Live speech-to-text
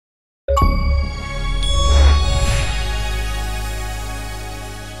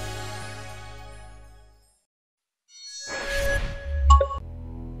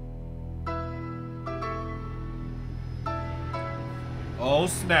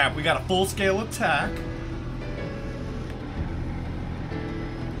snap, we got a full-scale attack.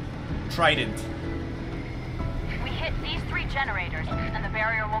 Trident. We hit these 3 generators, and the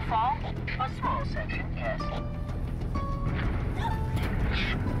barrier will fall? A small section, yes.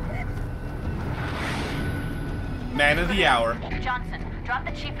 Man of the hour. Johnson, drop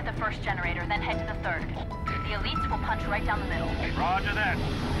the chief at the first generator, then head to the 3rd. The elites will punch right down the middle. Roger that.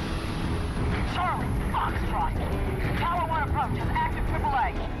 Charlie, Foxtrot. Tower 1 approaches, active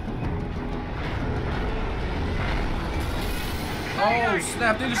AAA. Oh,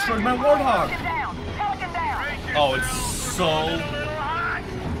 snap, they destroyed my Warthog. Pelican down, Pelican down. Oh, it's so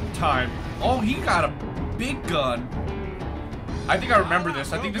time. Oh, he got a big gun. I think I remember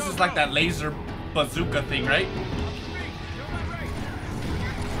this. I think this is like that laser bazooka thing, right?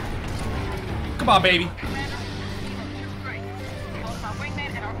 Come on, baby.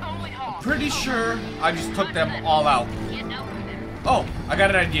 Pretty sure I just took them all out. Oh, I got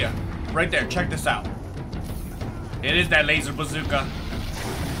an idea. Right there, check this out. It is that laser bazooka.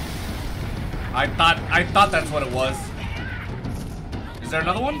 I thought that's what it was. Is there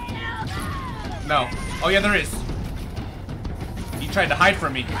another one? No. Oh yeah, there is. He tried to hide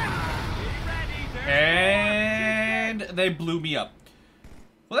from me. And they blew me up.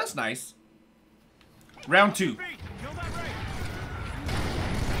 Well, that's nice. Round 2.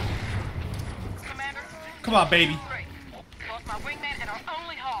 Come on, baby.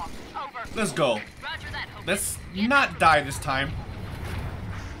 Let's go. Let's not die this time.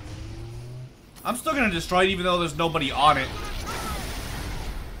 I'm still gonna destroy it even though there's nobody on it.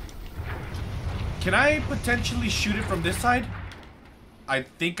 Can I potentially shoot it from this side? I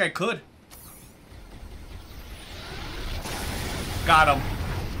think I could. Got him.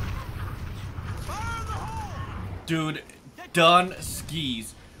 Dude, done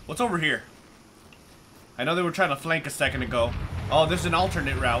skis. What's over here? I know they were trying to flank a second ago. Oh, there's an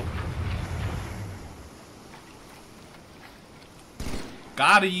alternate route.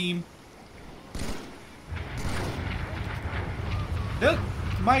 Got him.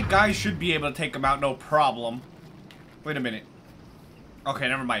 My guy should be able to take him out, no problem. Wait a minute. Okay,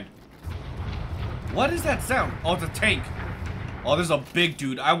 never mind. What is that sound? Oh, it's a tank. Oh, there's a big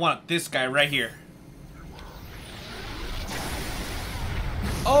dude. I want this guy right here.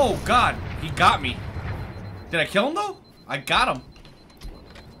 Oh, God. He got me. Did I kill him, though? I got him.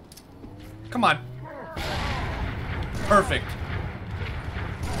 Come on. Perfect.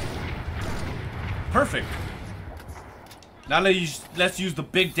 Perfect. Now let's use the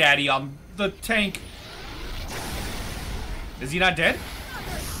Big Daddy on the tank. Is he not dead?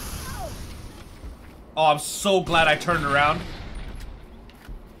 Oh, I'm so glad I turned around.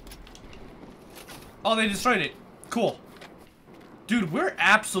 Oh, they destroyed it. Cool. Dude, we're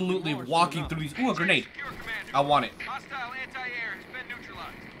absolutely walking through these. Ooh, a grenade. I want it.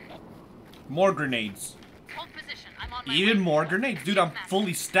 More grenades. Even more grenades. Dude, I'm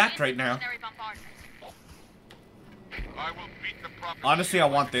fully stacked right now. Honestly, I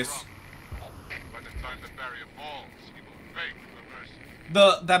want this.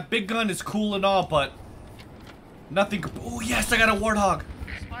 That big gun is cool and all, but nothing. Oh yes, I got a Warthog.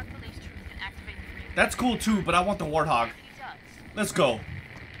 That's cool too, but I want the Warthog. Let's go.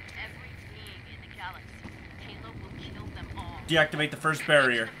 Deactivate the first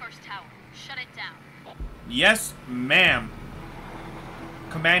barrier. Yes, ma'am.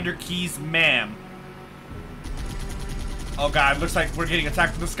 Commander Keys, ma'am. Oh god, looks like we're getting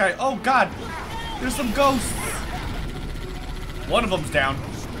attacked from the sky. Oh god, there's some ghosts. One of them's down.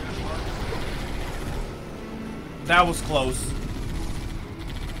 That was close.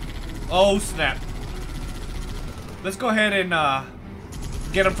 Oh snap. Let's go ahead and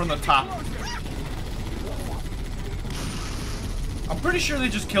get him from the top. I'm pretty sure they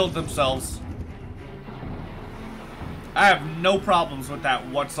just killed themselves. I have no problems with that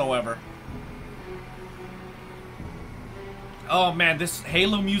whatsoever. Oh man, this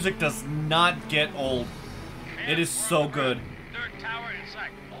Halo music does not get old. It is so good. Third tower in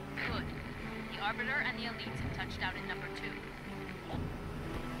sight. Good. The Arbiter and the elites have touched out in number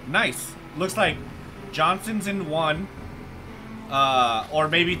 2. Nice. Looks like Johnson's in 1. Or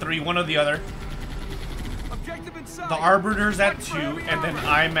maybe 3, one or the other. Objective inside. The Arbiter's at 2, and then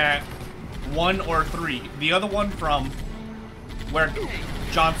I'm at 1 or 3. The other one from where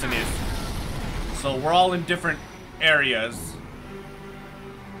Johnson is. So we're all in different areas.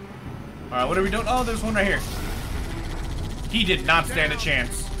 Alright, what are we doing? Oh, there's one right here. He did not stand a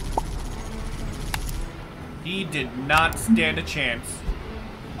chance. He did not stand a chance.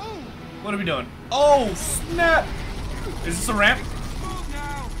 What are we doing? Oh, snap! Is this a ramp?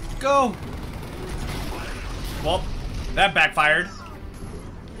 Go! Well, that backfired.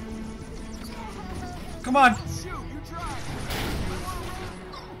 Come on. Shoot, you drive.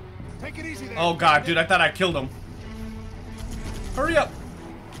 Take it easy there. Oh god, dude, I thought I killed him. Hurry up.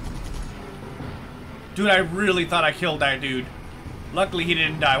 Dude, I really thought I killed that dude. Luckily, he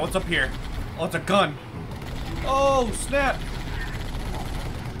didn't die. What's up here? Oh, it's a gun. Oh, snap.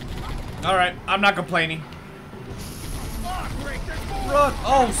 Alright, I'm not complaining. Run.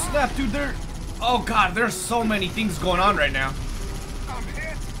 Oh, snap, dude, there. Oh, god, there's so many things going on right now. I'm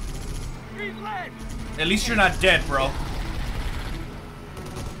hit. He's led. At least you're not dead, bro.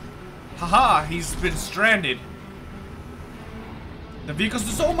 Haha, he's been stranded. The vehicle's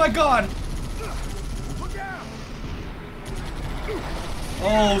just. Oh my god. Look out.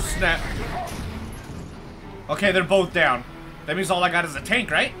 Oh, snap. Okay, they're both down. That means all I got is a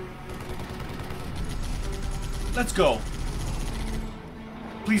tank, right? Let's go.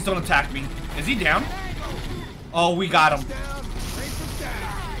 Please don't attack me. Is he down? Oh, we got him.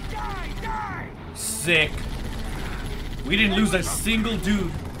 Sick. We didn't lose a single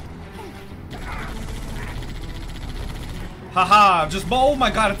dude. Haha, just. Oh my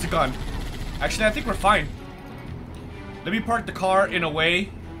god, it's a gun. Actually, I think we're fine. Let me park the car in a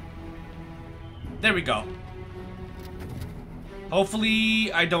way. There we go.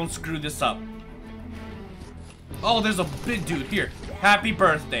 Hopefully, I don't screw this up. Oh, there's a big dude here. Happy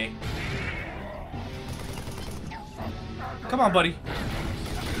birthday. Come on, buddy.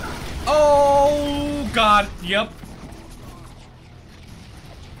 Oh, God. Yep.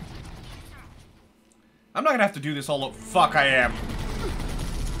 I'm not gonna have to do this all over. Fuck, I am.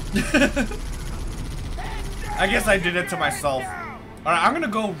 I guess I did it to myself. Alright, I'm gonna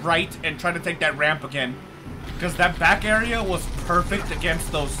go right and try to take that ramp again. Because that back area was perfect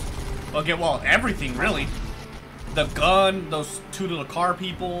against those. Okay, well, everything, really. The gun, those two little car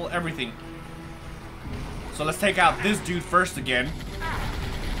people, everything. So let's take out this dude first again.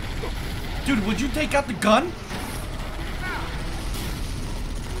 Dude, would you take out the gun?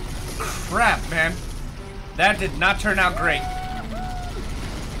 Crap, man. That did not turn out great.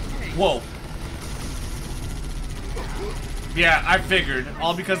 Whoa. Yeah, I figured.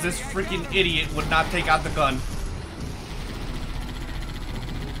 All because this freaking idiot would not take out the gun.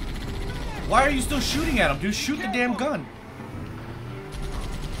 Why are you still shooting at him, dude? Shoot the damn gun.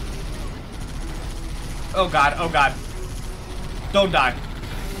 Oh god, oh god. Don't die.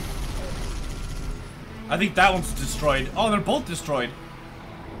 I think that one's destroyed. Oh, they're both destroyed.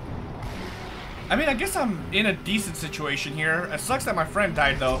 I mean, I guess I'm in a decent situation here. It sucks that my friend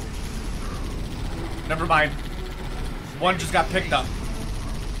died, though. Never mind. One just got picked up.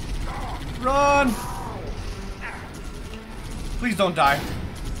 Run! Please don't die.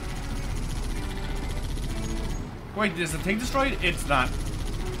 Wait, is the tank destroyed? It's not.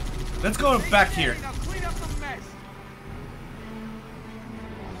 Let's go back here.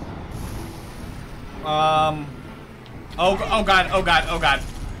 Oh god, oh god, oh god.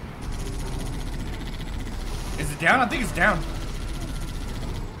 Is it down? I think it's down.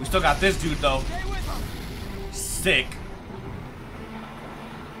 We still got this dude, though. Sick.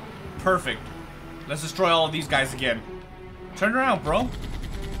 Perfect. Let's destroy all of these guys again. Turn around, bro.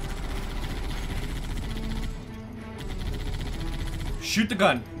 Shoot the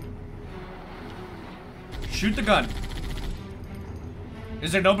gun. Shoot the gun.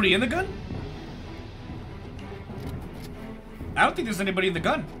 Is there nobody in the gun? I don't think there's anybody in the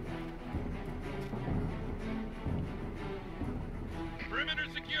gun. Perimeter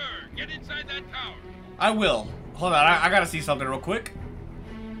secure. Get inside that tower. I will. Hold on, I gotta see something real quick.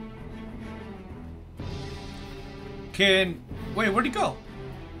 Wait, where'd he go?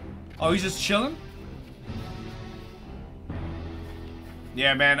 Oh, he's just chilling?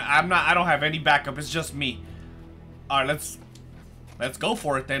 Yeah, man, I don't have any backup, it's just me. Alright, let's go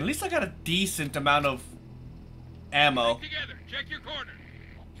for it then. At least I got a decent amount of ammo. Together. Check your corner.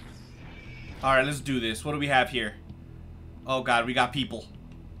 Alright, let's do this. What do we have here? Oh god, we got people.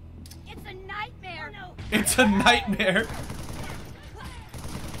 It's a nightmare. Oh, no. It's a nightmare.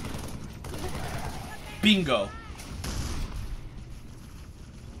 Bingo.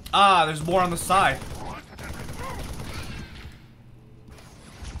 Ah, there's more on the side.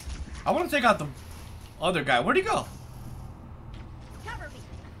 I want to take out the other guy. Where'd he go? Cover me.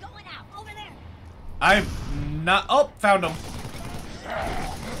 Going out. Over there. I'm not. Oh, found him.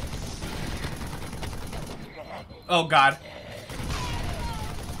 Oh god.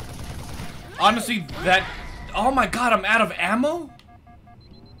 Honestly, that. Oh my god, I'm out of ammo?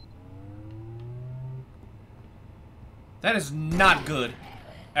 That is not good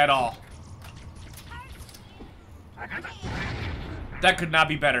at all. That could not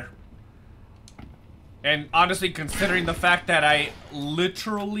be better. And honestly, considering the fact that I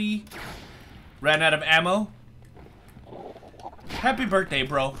literally Ran out of ammo. Happy birthday,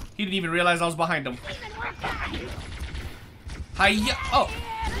 bro. He didn't even realize I was behind him. Hiya! Oh!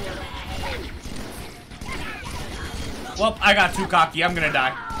 Well, I got too cocky. I'm gonna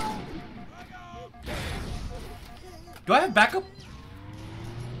die. Do I have backup?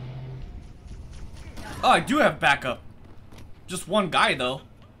 Oh, I do have backup. Just one guy, though.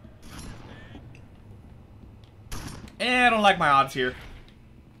 I don't like my odds here.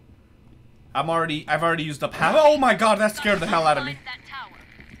 I've already used up half. Oh my god, that scared the hell out of me.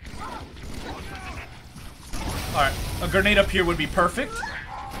 Alright, a grenade up here would be perfect.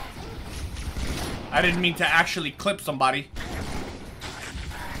 I didn't mean to actually clip somebody.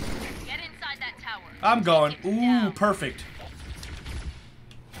 Get inside that tower. I'm going. Ooh, perfect.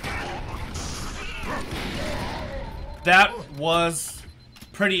 That was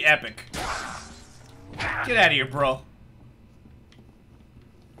pretty epic. Get out of here, bro.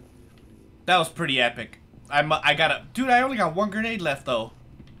 That was pretty epic. Dude, I only got one grenade left, though.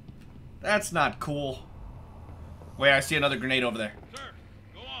 That's not cool. Wait, I see another grenade over there. Sir,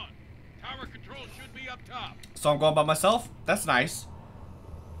 go on. Tower control should be up top. So I'm going by myself? That's nice.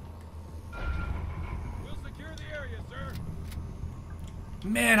 We'll secure the area, sir.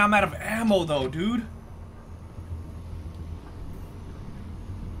 Man, I'm out of ammo, though, dude.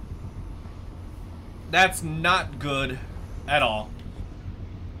 That's not good at all.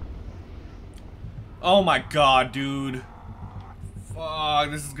 Oh my god, dude.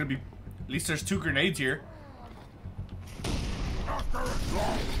 Fuck, this is gonna be... At least there's 2 grenades here.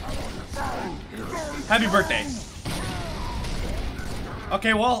 Happy birthday.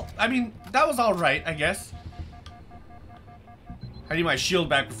 Okay, well, I mean, that was alright, I guess. I need my shield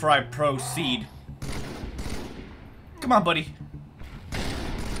back before I proceed. Come on, buddy.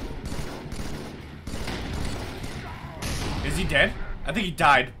 Is he dead? I think he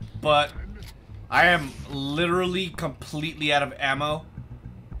died, but I am literally completely out of ammo.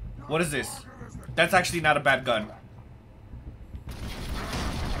 What is this? That's actually not a bad gun.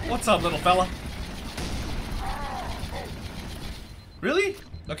 What's up, little fella? Really?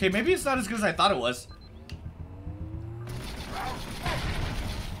 Okay, maybe it's not as good as I thought it was.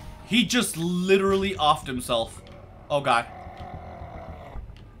 He just literally offed himself. Oh god.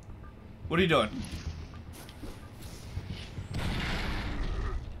 What are you doing?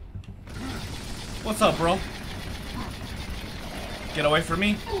 What's up, bro? Get away from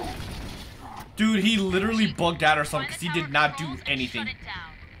me. Dude, he literally bugged out or something because he did not do anything.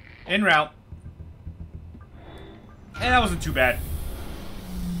 En route. And that wasn't too bad.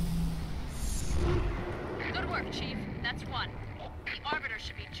 Good work, Chief. That's 1. The Arbiter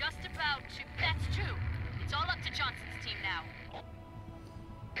should be just about to... That's 2. It's all up to Johnson's team now.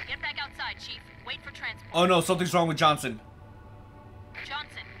 Get back outside, Chief. Wait for transport. Oh no, something's wrong with Johnson.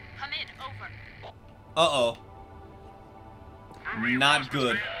 Johnson, come in. Over. Uh-oh. Not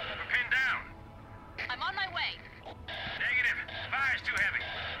good. We're pinned down. I'm on my way. Negative. Fire's too heavy.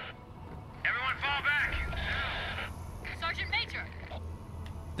 Everyone fall back. Sergeant Major.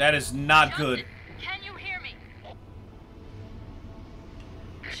 That is not Johnson, good. can you hear me?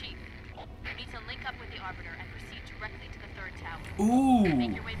 Chief, you need to link up with the Arbiter and proceed directly to the 3rd tower. Ooh.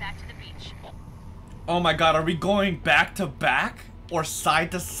 Make your way back to the beach. Oh my god, are we going back to back? Or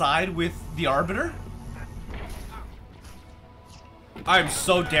side to side with the Arbiter? I'm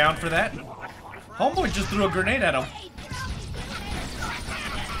so down for that. Homeboy just threw a grenade at him.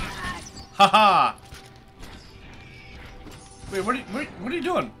 Haha. Wait, what are you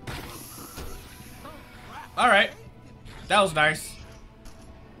doing? Alright. That was nice.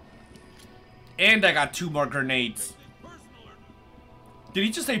 And I got 2 more grenades. Did he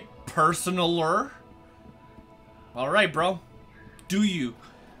just say personaler? Alright, bro. Do you?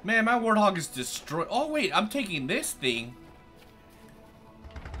 Man, my Warthog is destroyed. Oh, wait. I'm taking this thing.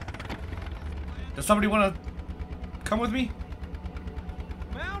 Does somebody want to come with me?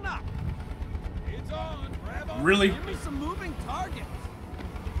 Mount up. It's on. Grab on. Really? Give me some moving targets.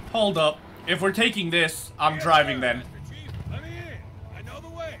 Hold up. If we're taking this, I'm driving then. Master Chief, let me in. I know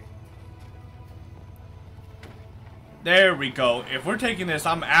the way. There we go. If we're taking this,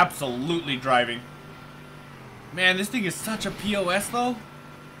 I'm absolutely driving. Man, this thing is such a POS, though.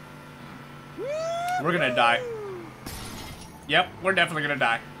 We're gonna die. Yep, we're definitely gonna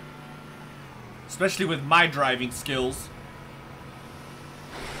die. Especially with my driving skills.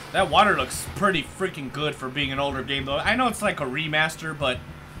 That water looks pretty freaking good for being an older game, though. I know it's like a remaster, but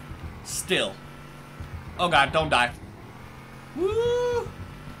still. Oh god, don't die. Woo!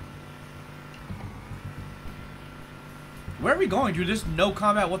 Where are we going, dude? There's no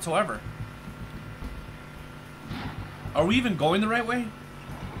combat whatsoever. Are we even going the right way?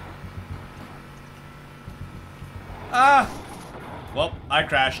 Ah! Well, I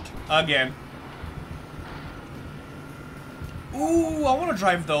crashed. Again. Ooh, I want to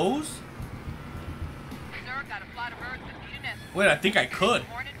drive those. Sir, got a flight of birds with units. Wait, I think I could.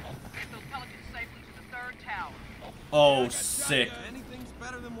 Hornet, get those pelicans safely to the third tower. Oh, sick. Anything's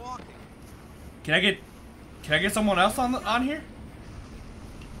better than walking. Can I get someone else on here?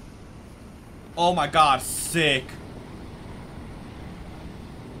 Oh my god, sick.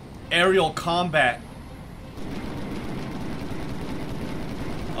 Aerial combat.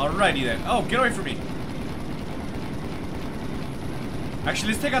 Alrighty then. Oh, get away from me.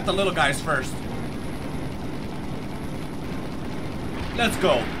 Actually, let's take out the little guys first. Let's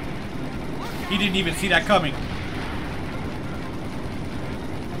go. He didn't even see that coming.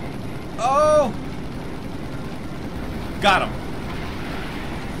 Oh! Got him.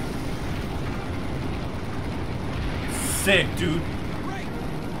 Sick, dude.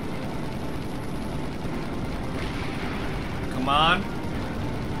 Come on.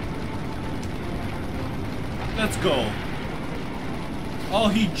 Let's go. Oh,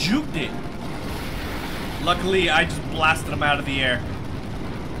 he juked it. Luckily, I just blasted him out of the air.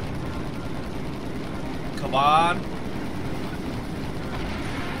 Come on.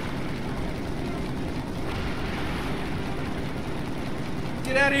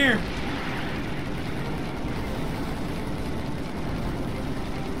 Get out of here.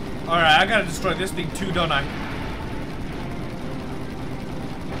 Alright, I gotta destroy this thing too, don't I?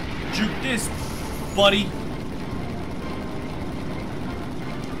 Juke this, buddy.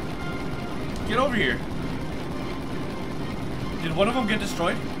 Get over here. Did one of them get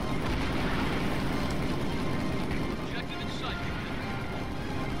destroyed?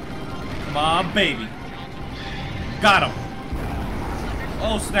 Come on, baby. Got him.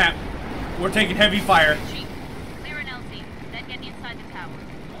 Oh, snap. We're taking heavy fire. Chief, clear an LZ, then get inside the tower.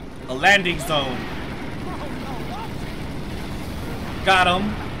 A landing zone. Got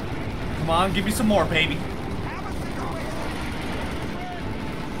him. Come on, give me some more, baby.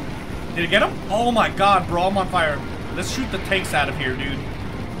 Did it get him? Oh my god, bro, I'm on fire. Let's shoot the tanks out of here, dude.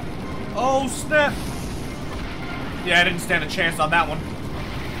 Oh, snap. Yeah, I didn't stand a chance on that one.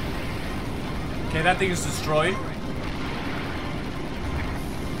 Okay, that thing is destroyed.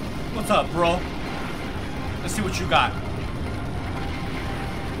 What's up, bro? Let's see what you got.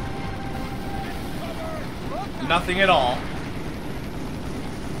 Nothing at all.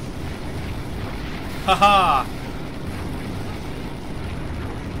 Haha.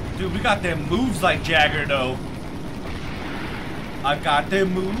 Dude, we got them moves like Jagger, though. I got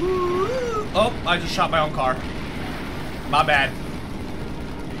them moves. Oh, I just shot my own car. My bad.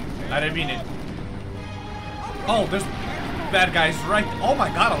 I didn't mean it. Oh, there's bad guys right. Oh my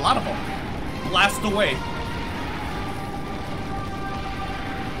god, a lot of them. Blast away.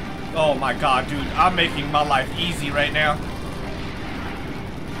 Oh my god, dude. I'm making my life easy right now.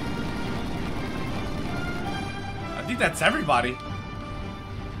 I think that's everybody.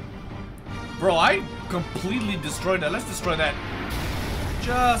 Bro, I completely destroyed that. Let's destroy that.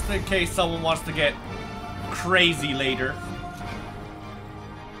 Just in case someone wants to get crazy later.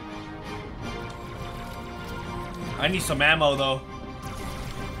 I need some ammo, though.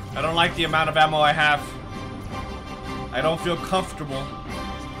 I don't like the amount of ammo I have. I don't feel comfortable.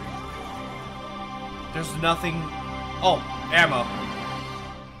 There's nothing... Oh, ammo.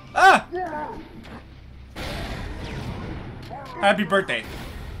 Ah! Happy birthday.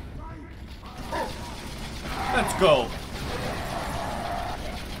 Let's go.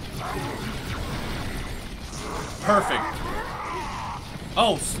 Perfect.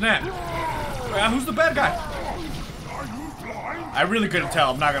 Oh, snap. Who's the bad guy? I really couldn't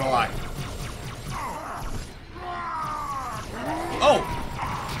tell, I'm not gonna lie. Oh!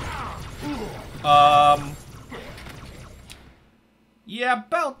 Yeah,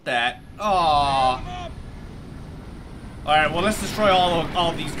 about that. Aww. Alright, well, let's destroy all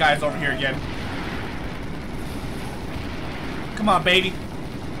of these guys over here again. Come on, baby.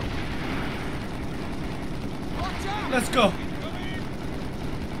 Let's go.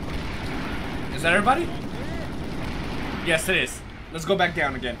 Is that everybody? Yes, it is. Let's go back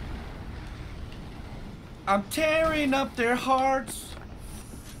down again. I'm tearing up their hearts.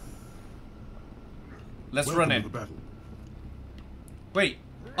 Let's run in. Wait.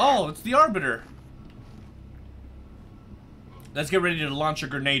 Oh, it's the Arbiter. Let's get ready to launch a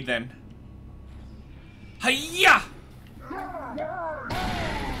grenade then. Hiya!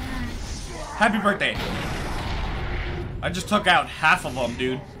 Happy birthday. I just took out half of them,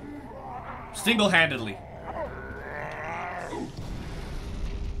 dude. Single-handedly.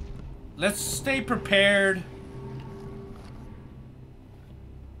 Let's stay prepared.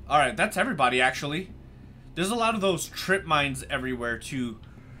 Alright, that's everybody, actually. There's a lot of those trip mines everywhere too.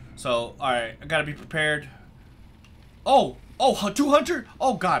 So, alright, I gotta be prepared. Oh! Oh, 200?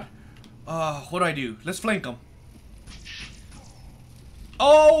 Oh god. What do I do? Let's flank them.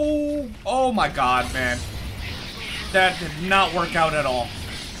 Oh! Oh my god, man. That did not work out at all.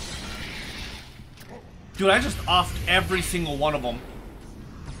 Dude, I just offed every single one of them.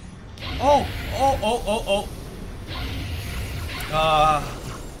 Oh! Oh, oh, oh,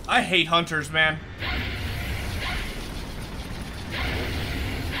 oh. I hate hunters, man.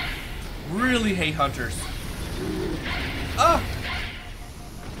 Really hate hunters. Ah!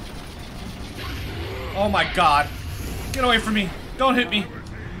 Oh my god. Get away from me. Don't hit me.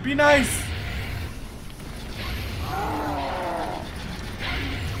 Be nice.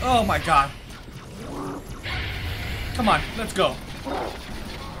 Oh my god. Come on, let's go.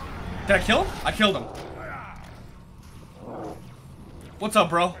 Did I kill him? I killed him. What's up,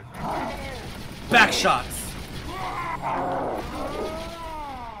 bro? Back shots.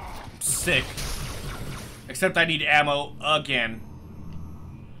 Sick. Except I need ammo again.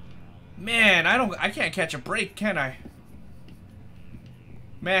 Man, I can't catch a break, can I?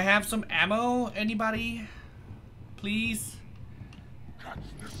 May I have some ammo? Anybody? Please?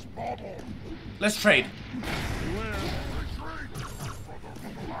 Let's trade.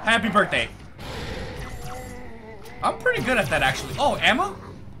 Happy birthday. I'm pretty good at that, actually. Oh, ammo?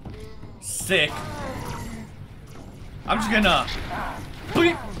 Sick. I'm just gonna...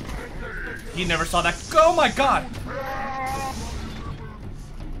 Bleep. He never saw that. Oh my god.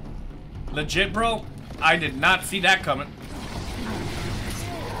 Legit, bro. I did not see that coming.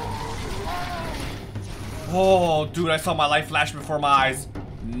 Oh, dude, I saw my life flash before my eyes.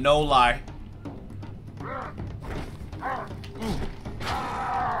 No lie.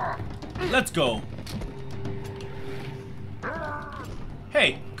 Let's go.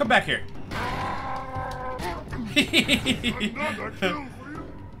 Hey, come back here.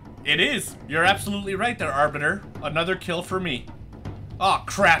 It is. You're absolutely right there, Arbiter. Another kill for me. Oh,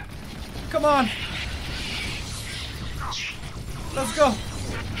 crap. Come on. Let's go.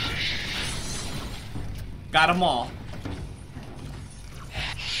 Got them all.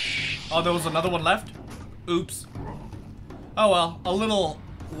 Oh, there was another one left? Oops. Oh well, a little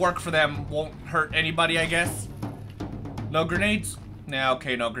work for them won't hurt anybody, I guess. No grenades? Nah,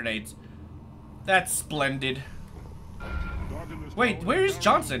 okay, no grenades. That's splendid. Wait, where is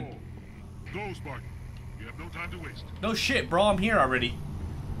Johnson? Go, Spartan. You have no time to waste. No shit, bro, I'm here already.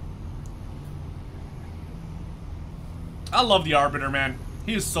 I love the Arbiter, man.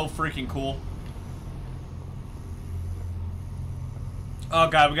 He is so freaking cool. Oh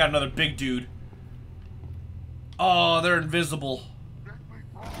god, we got another big dude. Oh, they're invisible.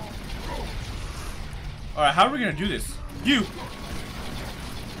 Alright, how are we gonna do this? You!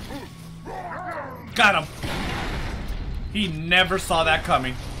 Got him! He never saw that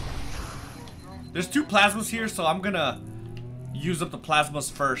coming. There's 2 plasmas here, so I'm gonna use up the plasmas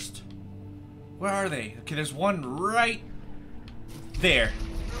first. Where are they? Okay, there's one right there.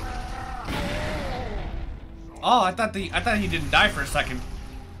 Oh, I thought he didn't die for a second.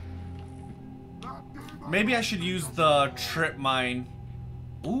 Maybe I should use the trip mine.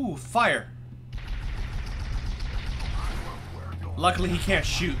 Ooh, fire. Luckily he can't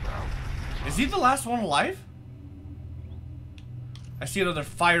shoot. Is he the last one alive? I see another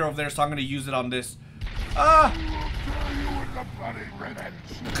fire over there, so I'm gonna use it on this. Ah!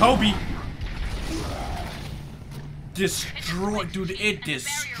 Kobe! Destroyed, dude, it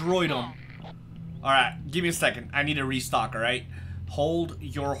destroyed him. Alright, give me a second. I need to restock, alright? Hold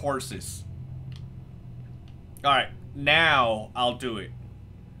your horses. Alright, now I'll do it.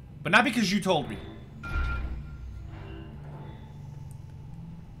 But not because you told me.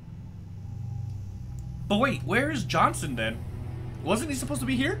 But wait, where is Johnson then? Wasn't he supposed to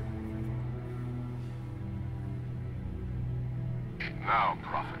be here? Now,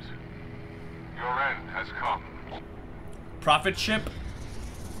 Prophet. Your end has come. Prophet ship?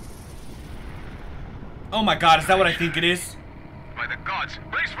 Oh my god, is that what I think it is? By the gods,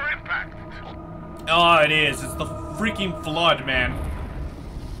 brace for impact. Oh, it is. It's the freaking flood, man.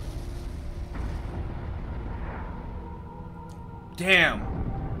 Damn.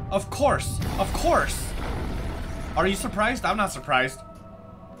 Of course. Of course. Are you surprised? I'm not surprised.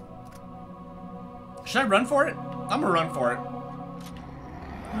 Should I run for it? I'm gonna run for it.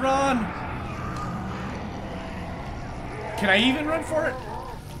 Run! Can I even run for it?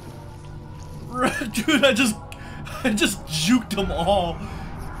 Dude, I just juked them all.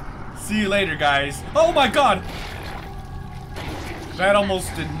 See you later, guys. Oh my god! That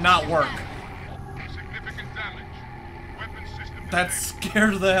almost did not work. Significant damage. Weapon system That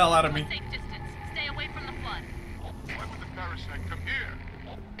scared the hell out of me. Safe distance. Stay away from the flood.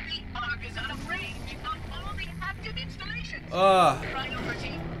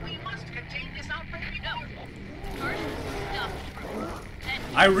 Priority, we must contain this outbreak. No. First, stop. Then,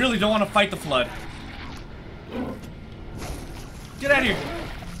 I really don't want to fight the flood. Get out of here.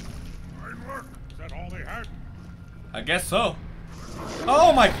 Fine work. Is that all they had? I guess so.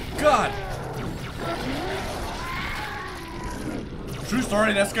 Oh my god. True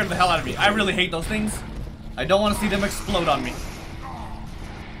story, that scared the hell out of me. I really hate those things. I don't want to see them explode on me.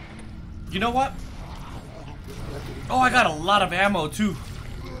 You know what? Oh, I got a lot of ammo too.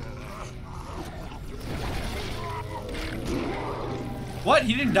 What?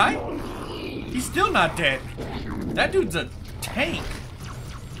 He didn't die? He's still not dead. That dude's a tank.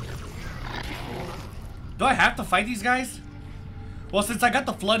 Do I have to fight these guys? Well, since I got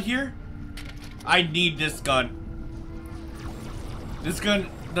the flood here, I need this gun. This gun,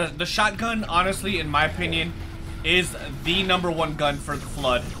 the shotgun, honestly, in my opinion, is the #1 gun for the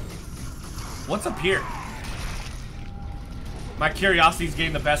flood. What's up here? My curiosity's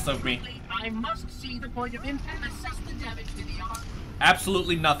getting the best of me. I must see the point of impact and assess the damage to the arm.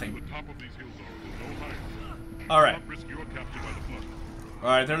 Absolutely nothing. The top of these hills are no higher. Alright. Not risk your capture by the flood.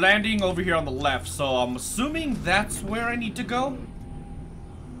 Alright, they're landing over here on the left, so I'm assuming that's where I need to go.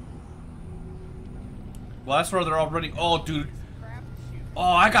 Well, that's where they're all running. Oh, dude. Oh,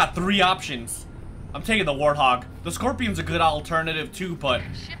 I got 3 options. I'm taking the Warthog. The Scorpion's a good alternative too, but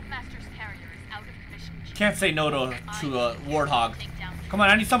Shipmaster's carrier is out of commission. can't say no to a Warthog. Come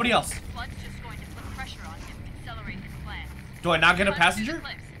on, I need somebody else. Flood's just going to put pressure on him and accelerate his plan. Do I not get a Run through the passenger?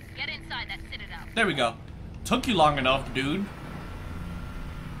 cliffs. Get inside that citadel. There we go. Took you long enough, dude.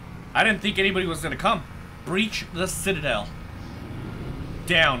 I didn't think anybody was gonna come. Breach the citadel.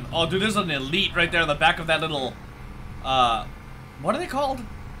 Down. Oh, dude, there's an elite right there in the back of that little, what are they called?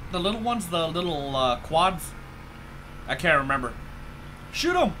 The little ones, the little, quads? I can't remember.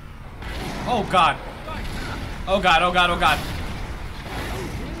 Shoot him! Oh, God. Oh, God, oh, God, oh, God.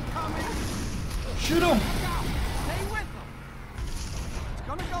 Shoot him! Stay with them. It's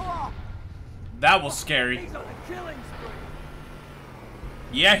gonna go off. That was scary. He's on a killing spree.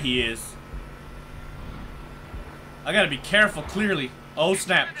 Yeah, he is. I gotta be careful, clearly. Oh,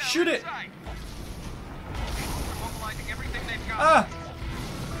 snap. Shoot it! Ah!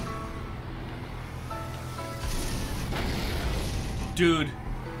 Dude.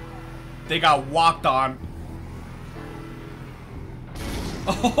 They got walked on.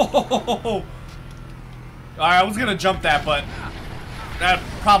 Oh! Alright, I was gonna jump that, but that'd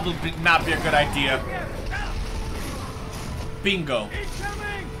probably not be a good idea. Bingo.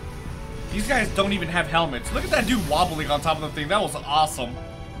 These guys don't even have helmets. Look at that dude wobbling on top of the thing. That was awesome.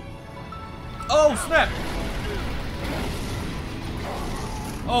 Oh, snap.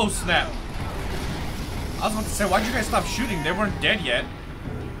 Oh, snap. I was about to say, why'd you guys stop shooting? They weren't dead yet.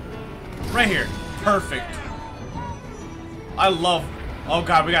 Right here. Perfect. I love... Oh,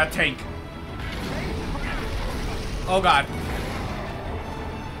 God, we got a tank. Oh, God.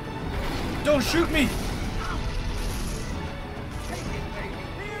 Don't shoot me.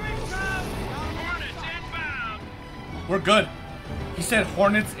 We're good. He said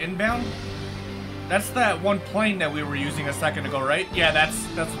Hornets inbound? That's that one plane that we were using a second ago, right? Yeah, that's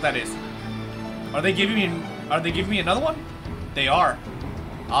what that is. Are they giving me another one? They are.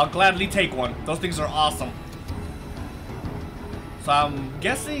 I'll gladly take one. Those things are awesome. So I'm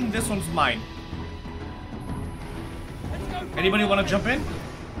guessing this one's mine. Anybody want to jump in?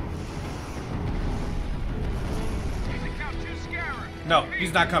 No,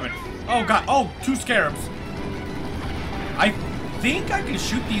 he's not coming. Oh, God. Oh, 2 scarabs. I think I can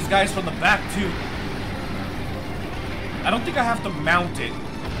shoot these guys from the back, too. I don't think I have to mount it.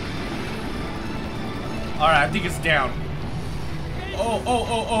 Alright, I think it's down. Oh, oh,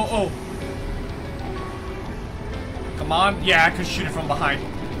 oh, oh, oh. Come on. Yeah, I can shoot it from behind.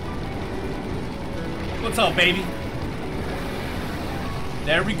 What's up, baby?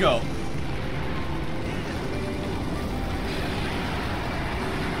 There we go.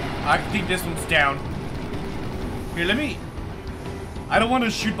 I think this one's down. Here, let me... I don't want to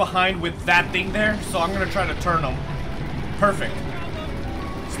shoot behind with that thing there, so I'm going to try to turn them. Perfect.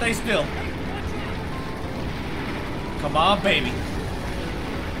 Stay still. Come on, baby.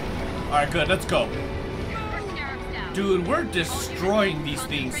 Alright, good. Let's go. Dude, we're destroying these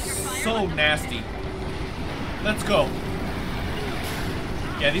things so nasty. Let's go.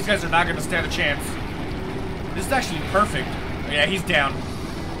 Yeah, these guys are not going to stand a chance. This is actually perfect. Yeah, he's down.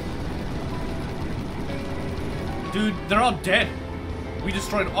 Dude, they're all dead. We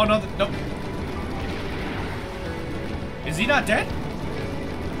destroyed... Oh, no. Nope. Is he not dead?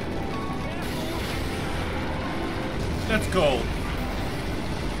 Let's go.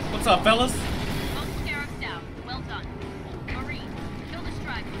 What's up, fellas? Both scarabs down. Well done.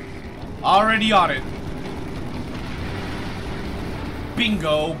 Already on it.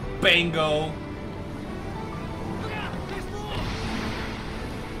 Bingo, bango.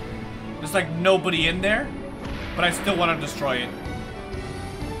 There's like nobody in there, but I still want to destroy it.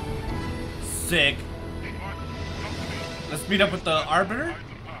 Sick. Let's meet up with the Arbiter.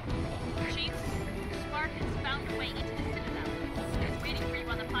 Chief, Spark has found a way into the Citadel. He's waiting for you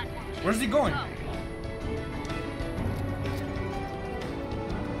on the platform. Where's he going? Go.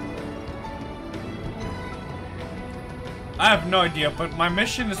 I have no idea, but my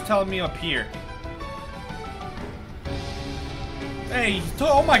mission is telling me up here. Hey,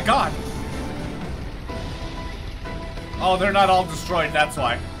 oh my god! Oh, they're not all destroyed, that's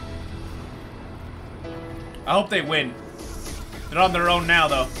why. I hope they win. They're on their own now,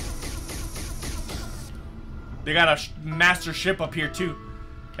 though. They got a master ship up here, too.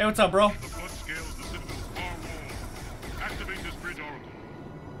 Hey, what's up, bro? The flood scales the Citadel's far wall. Activate this bridge oracle.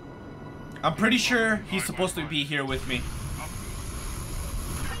 I'm pretty sure he's supposed to be here with me.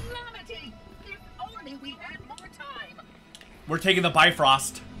 Calamity! If only we had more time. We're taking the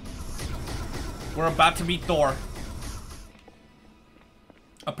Bifrost. We're about to meet Thor.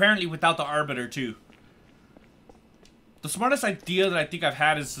 Apparently without the Arbiter, too. The smartest idea that I think I've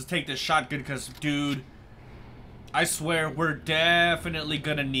had is to take this shotgun because, dude, I swear we're definitely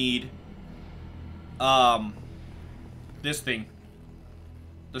gonna need this thing.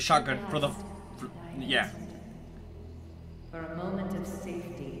 The shotgun for the yeah. For a moment of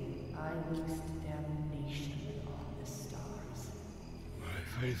safety, I loosed damnation on the stars.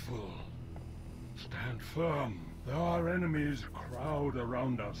 My faithful, stand firm. There are enemies crowd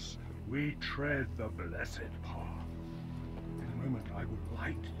around us. We tread the blessed path. In a moment I will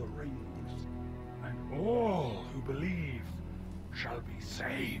light the rings, and all who believe shall be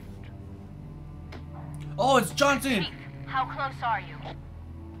saved. Oh, it's Johnson! Chief, how close are you?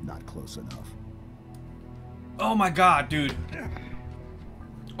 Not close enough. Oh my god, dude.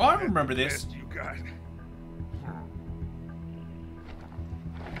 Oh, I remember this. Best you got.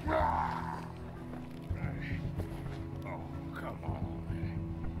 Oh, come on.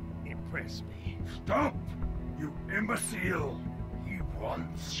 Impress me. Stop! You imbecile! He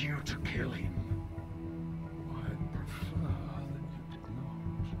wants you to kill him. I'd prefer that you did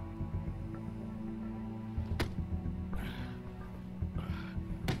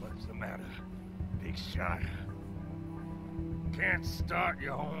not. What's the matter? Big shot. Can't start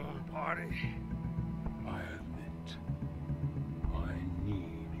your own party. I admit, I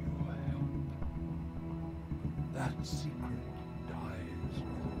need your help. That secret dies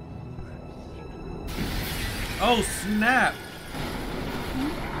with the rest. Oh, snap.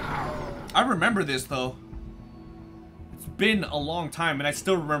 I remember this, though. It's been a long time, and I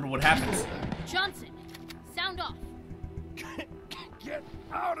still remember what happens. Johnson, sound off. Get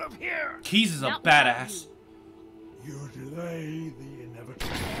out of here! Keys is a Not without badass. You delay the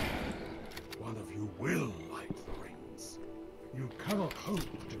inevitable. One of you will light the rings. You cannot hope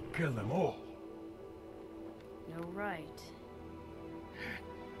to kill them all. You're right.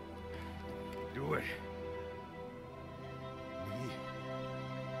 Do it. Me.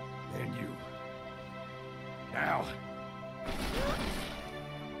 Then you. Now.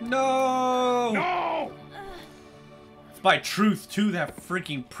 No! No! It's by truth, too, that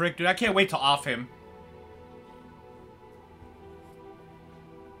freaking prick, dude. I can't wait to off him.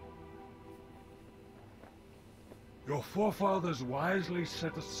 Your forefathers wisely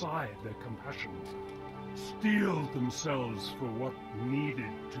set aside their compassion, steeled themselves for what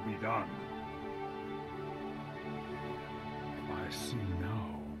needed to be done. I see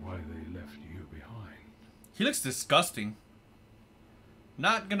now why they left you behind. He looks disgusting.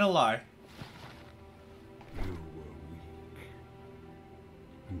 Not gonna lie. You were weak,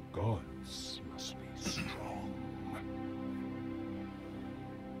 and gods must be strong.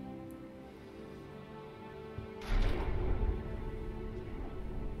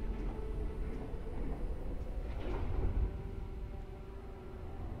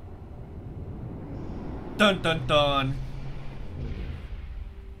 Dun dun dun.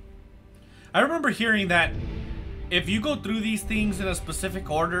 I remember hearing that if you go through these things in a specific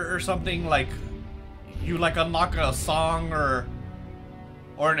order or something, like you like unlock a song or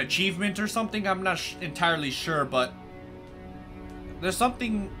an achievement or something, I'm not entirely sure, but there's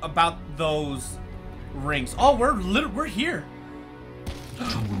something about those rings. Oh, we're here.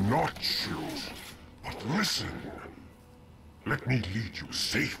 Do not shoot, but listen. Let me lead you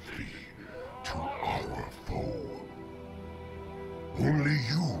safely to our foe. Only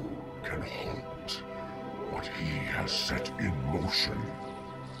you can halt what he has set in motion.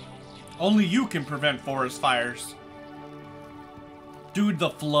 Only you can prevent forest fires. Dude, the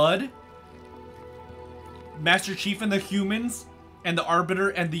flood? Master Chief and the humans, and the Arbiter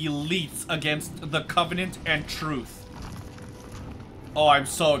and the elites against the Covenant and Truth. Oh, I'm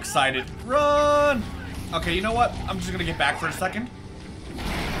so excited. Run! Okay, you know what? I'm just gonna get back for a second.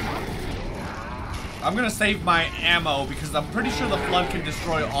 I'm gonna save my ammo because I'm pretty sure the flood can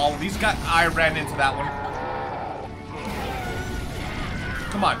destroy all of these guys. I ran into that one.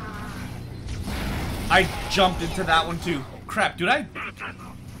 Come on. I jumped into that one too. Crap, dude, I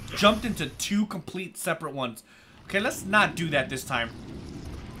jumped into 2 complete separate ones. Okay, let's not do that this time.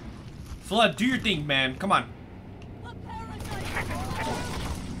 Flood, do your thing, man. Come on.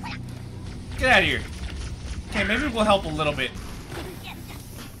 Get out of here. Okay, maybe we'll help a little bit.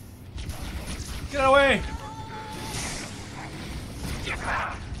 Get away!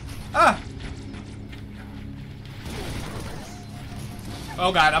 Ah!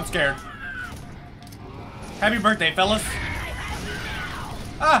 Oh god, I'm scared. Happy birthday, fellas.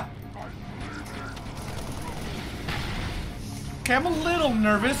 Ah! Okay, I'm a little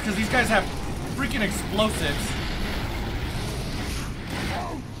nervous because these guys have freaking explosives.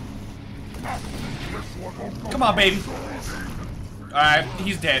 Come on, baby. Alright,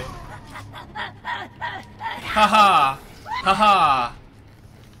 he's dead. Haha. Haha.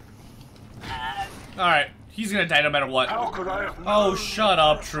 Alright, he's gonna die no matter what. How could I have Oh, shut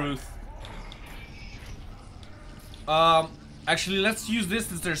up, Truth. Actually, let's use this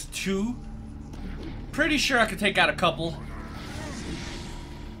since there's 2. Pretty sure I could take out a couple.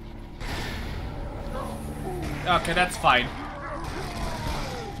 Okay, that's fine.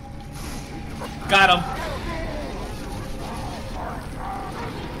 Got him.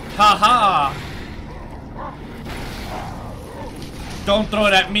 Haha. Don't throw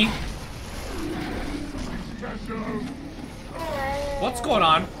it at me. What's going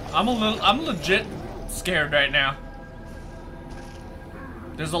on? I'm legit scared right now.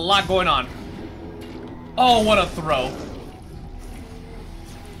 There's a lot going on. Oh, what a throw.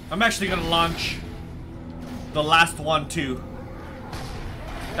 I'm actually gonna launch the last one too.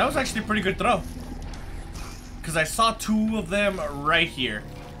 That was actually a pretty good throw. Because I saw 2 of them right here.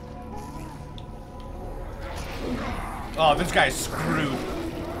 Oh, this guy's screwed.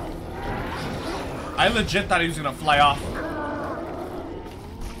 I legit thought he was gonna fly off.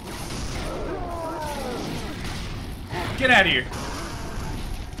 Get out of here.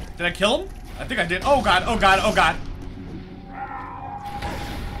 Did I kill him? I think I did. Oh god, oh god, oh god.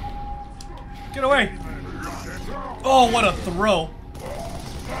 Get away. Oh, what a throw.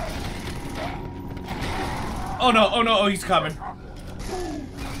 Oh no, oh no, oh, he's coming.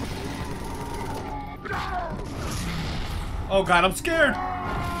 Oh god, I'm scared.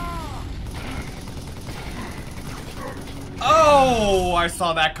 Oh, I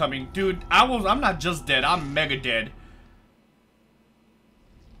saw that coming. Dude, I'm not just dead, I'm mega dead.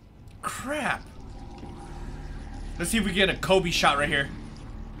 Crap. Let's see if we get a Kobe shot right here.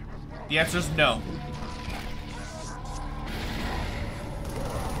 The answer is no.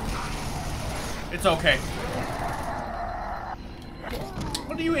 It's okay.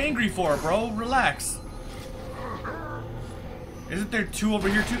 What are you angry for, bro? Relax. Isn't there 2 over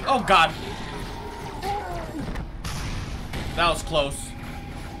here too? Oh god. That was close.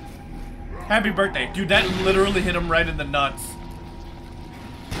 Happy birthday. Dude, that literally hit him right in the nuts.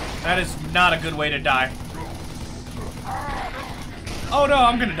 That is not a good way to die. Oh no,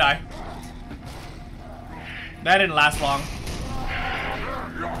 I'm gonna die. That didn't last long.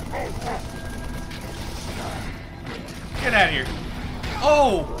 Get out of here.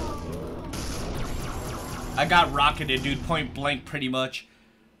 Oh! I got rocketed, dude, point blank pretty much.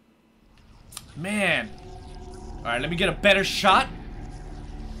 Man. Alright, let me get a better shot.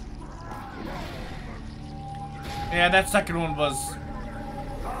 Yeah, that second one was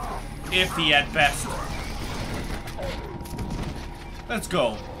iffy at best. Let's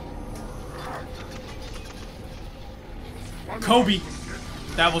go. Kobe.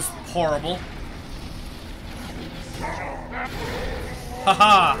 That was horrible.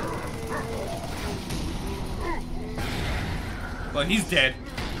 Haha. Well, he's dead.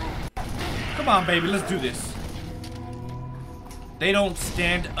 Come on, baby, let's do this. They don't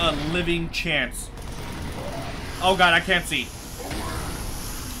stand a living chance. Oh god, I can't see.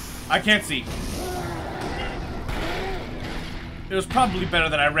 I can't see. It was probably better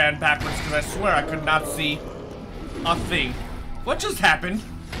that I ran backwards because I swear I could not see a thing. What just happened?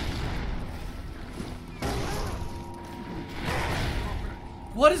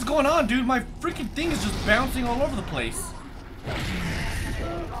 What is going on, dude? My freaking thing is just bouncing all over the place.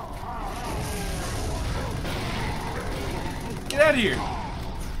 Get out of here.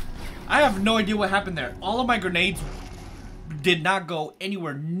 I have no idea what happened there. All of my grenades did not go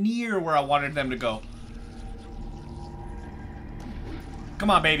anywhere near where I wanted them to go. Come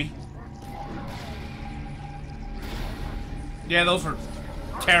on, baby. Yeah, those were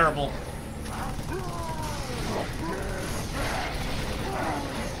terrible.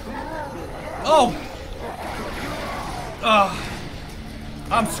 Oh! Ugh.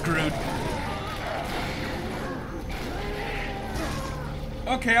 I'm screwed.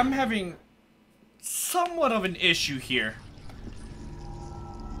 Okay, I'm having somewhat of an issue here.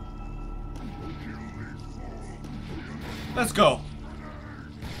 Let's go.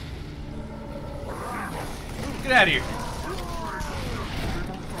 Get out of here.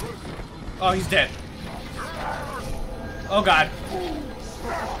 Oh, he's dead. Oh, God.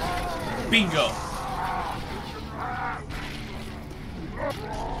 Bingo.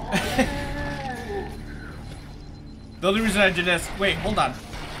 The only reason I did this... Wait, hold on.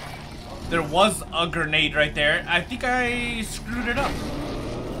 There was a grenade right there. I think I screwed it up.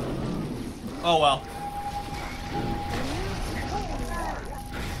 Oh, well.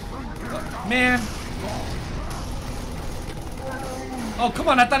 Man. Oh, come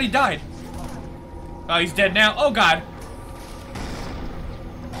on. I thought he died. Oh, he's dead now. Oh, God.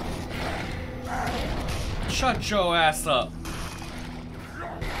 Shut your ass up.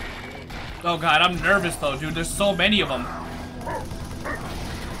 Oh, God. I'm nervous, though, dude. There's so many of them.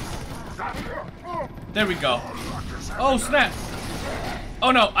 There we go. Oh, snap.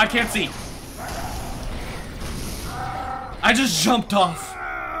 Oh, no. I can't see. I just jumped off.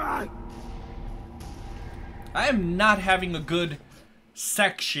 I am not having a good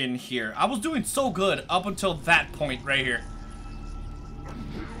section here. I was doing so good up until that point right here.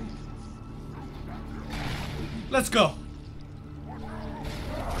 Let's go.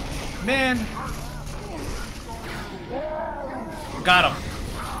 Man. Got him.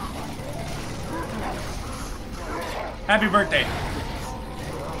 Happy birthday.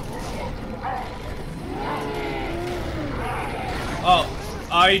 Oh,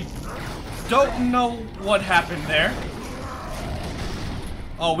 I don't know what happened there.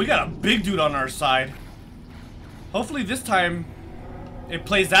 Oh, we got a big dude on our side. Hopefully this time it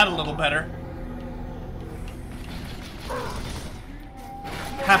plays out a little better.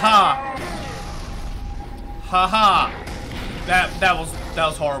 Haha. Haha. That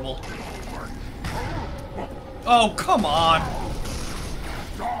was horrible. Oh, come on.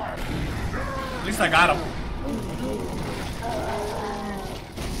 At least I got him.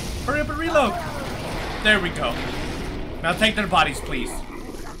 Hurry up and reload. There we go. Now take their bodies, please.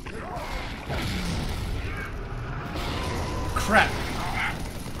 Crap.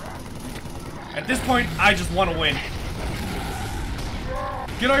 At this point, I just want to win.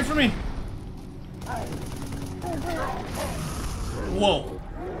 Get away from me. Whoa.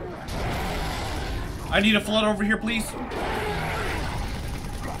 I need a flood over here, please.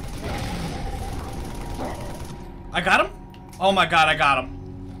 I got him? Oh my God, I got him.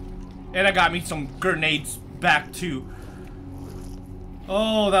 And I got me some grenades back too.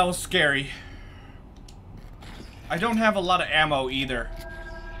 Oh, that was scary. I don't have a lot of ammo either.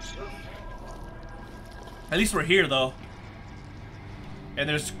 At least we're here though. And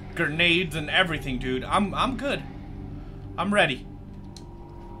there's grenades and everything, dude. I'm good. I'm ready.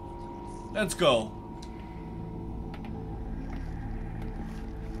 Let's go.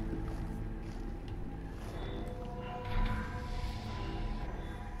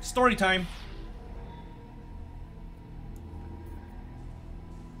 Story time.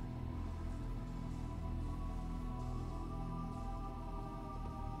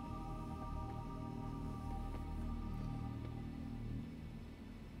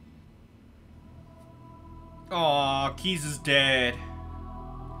 Aw, Keys is dead.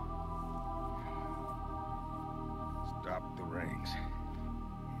 Stop the rings.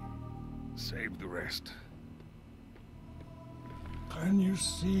 Save the rest. Can you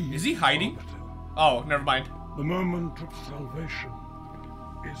see? Is he hiding? Oh, never mind. The moment of salvation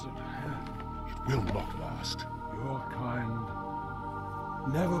is at hand. It will not last. Your kind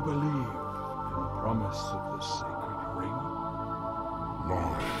never believed in the promise of the sacred ring.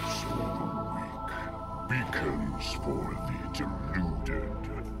 Lies for the weak. Beacons for the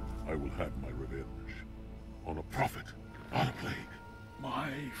deluded. I will have my revenge. On a prophet, not a plague.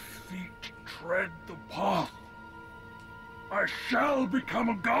 My feet tread the path. I shall become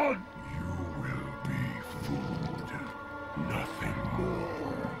a god. You will be food. Nothing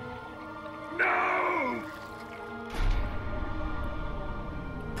more. No!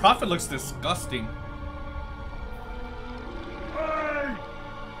 Prophet looks disgusting. I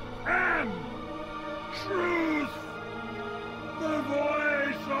am truth. The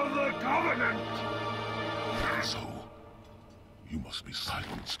voice of the covenant. So, you must be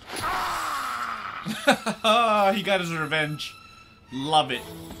silenced. He got his revenge. Love it.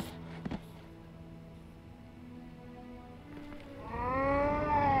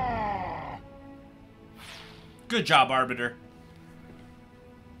 Good job, Arbiter.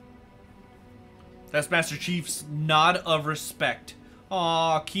 That's Master Chief's nod of respect.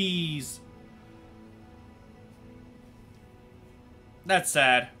 Aw, keys. That's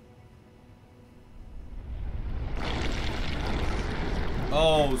sad.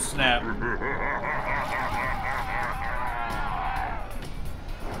 Oh, snap. Now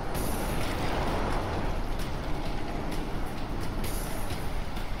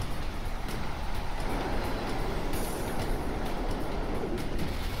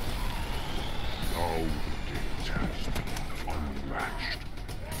the gate has been unlatched.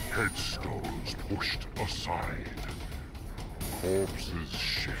 Headstones pushed aside. Corpses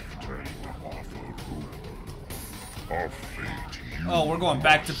shift and offer room. A fate you Oh, we're going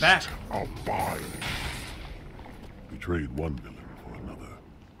back to back. must abide. We trade one villain for another.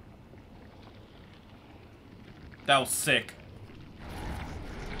 That was sick.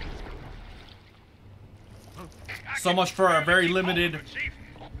 So much for our very limited...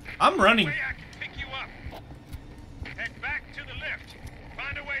 I'm running. Head back to the lift.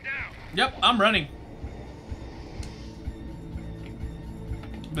 Find a way down. Yep, I'm running.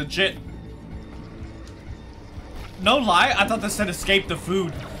 Legit. No lie, I thought this said escape the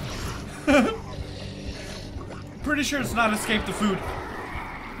food. Pretty sure it's not escape the food.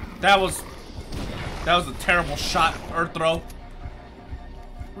 That was a terrible shot or throw.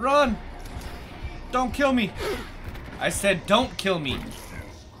 Run! Don't kill me. I said don't kill me.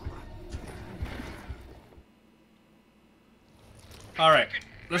 Alright,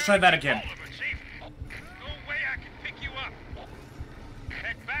 let's try that again.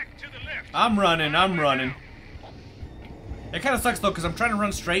 I'm running, I'm running. It kind of sucks though, because I'm trying to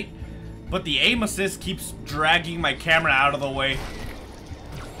run straight, but the aim assist keeps dragging my camera out of the way.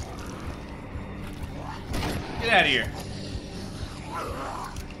 Get out of here.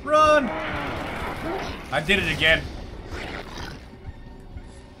 Run! I did it again.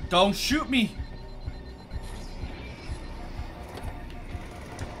 Don't shoot me.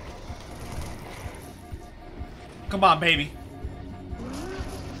 Come on, baby.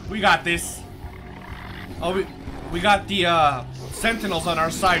 We got this. Oh, we got the sentinels on our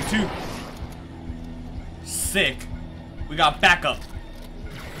side too. Sick. We got backup.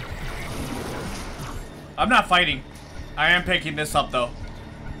 I'm not fighting. I am picking this up though.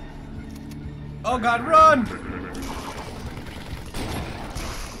 Oh god, run!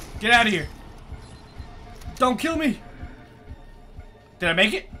 Get out of here. Don't kill me. Did I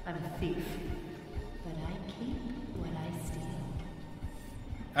make it? I'm a thief, but I keep what I steal.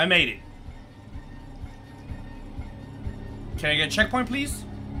 I made it. Can I get a checkpoint, please?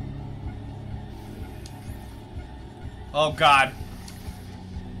 Oh god.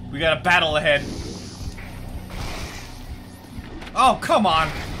 We got a battle ahead. Oh, come on.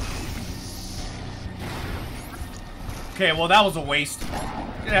 Okay, well that was a waste.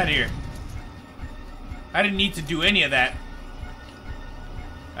 Get out of here. I didn't need to do any of that.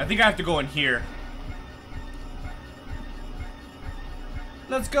 I think I have to go in here.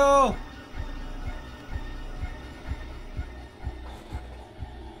 Let's go!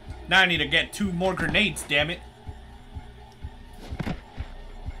 Now I need to get 2 more grenades, damn it.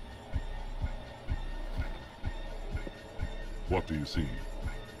 What do you see?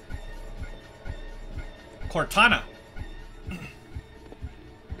 Cortana.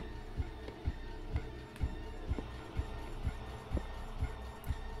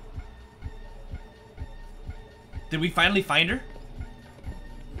 Did we finally find her?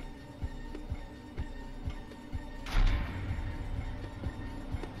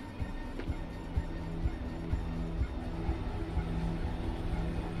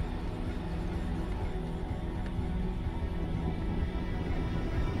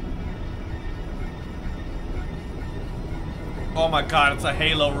 Oh my god, it's a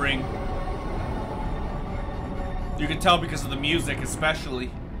Halo ring. You can tell because of the music, especially.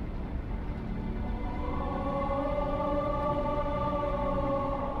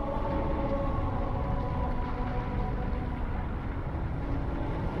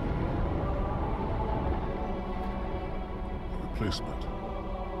 Replacement.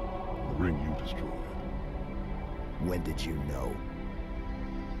 The ring you destroyed. When did you know?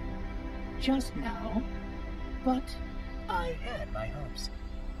 Just now. But I had my hopes.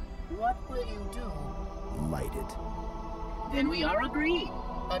 What will you do? Light it. Then we are agreed.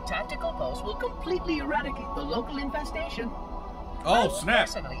 A tactical pulse will completely eradicate the local infestation. I Oh, will snap.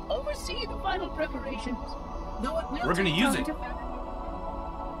 personally oversee the final preparations. Though it will We're gonna take use time it. to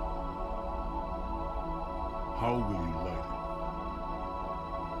How will you light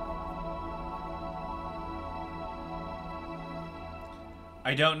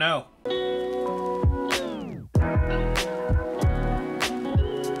I don't know.